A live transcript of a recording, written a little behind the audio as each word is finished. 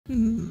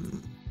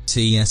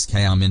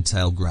ItsOokamin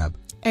tail grab.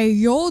 Hey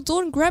yo,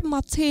 don't grab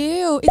my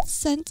tail. It's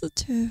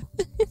sensitive.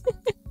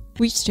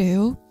 Which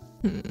tail?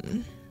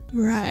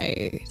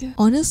 Right.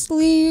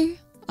 Honestly,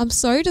 I'm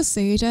sorry to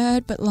say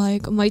that, but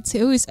like my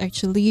tail is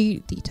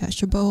actually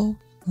detachable.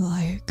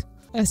 Like,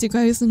 as you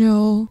guys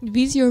know,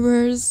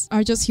 VTubers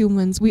are just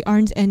humans. We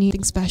aren't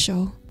anything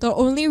special. The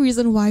only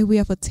reason why we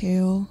have a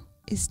tail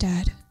is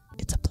that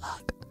it's a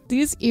plug.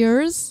 These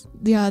ears,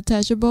 they are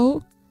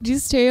attachable.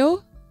 This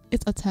tail,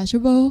 it's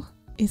attachable.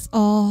 It's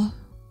all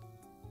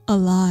a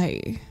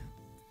lie.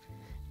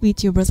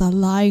 VTubers are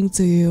lying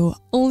to you.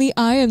 Only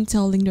I am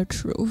telling the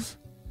truth.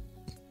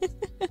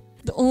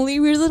 The only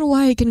reason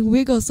why I can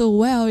wiggle so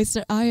well is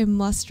that I have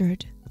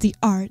mastered the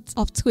art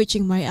of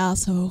twitching my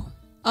asshole.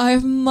 I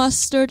have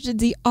mastered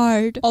the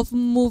art of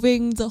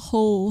moving the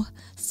hole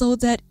so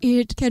that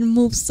it can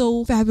move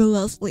so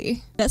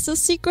fabulously. That's a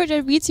secret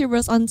that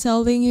VTubers aren't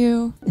telling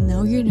you. And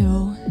now you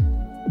know.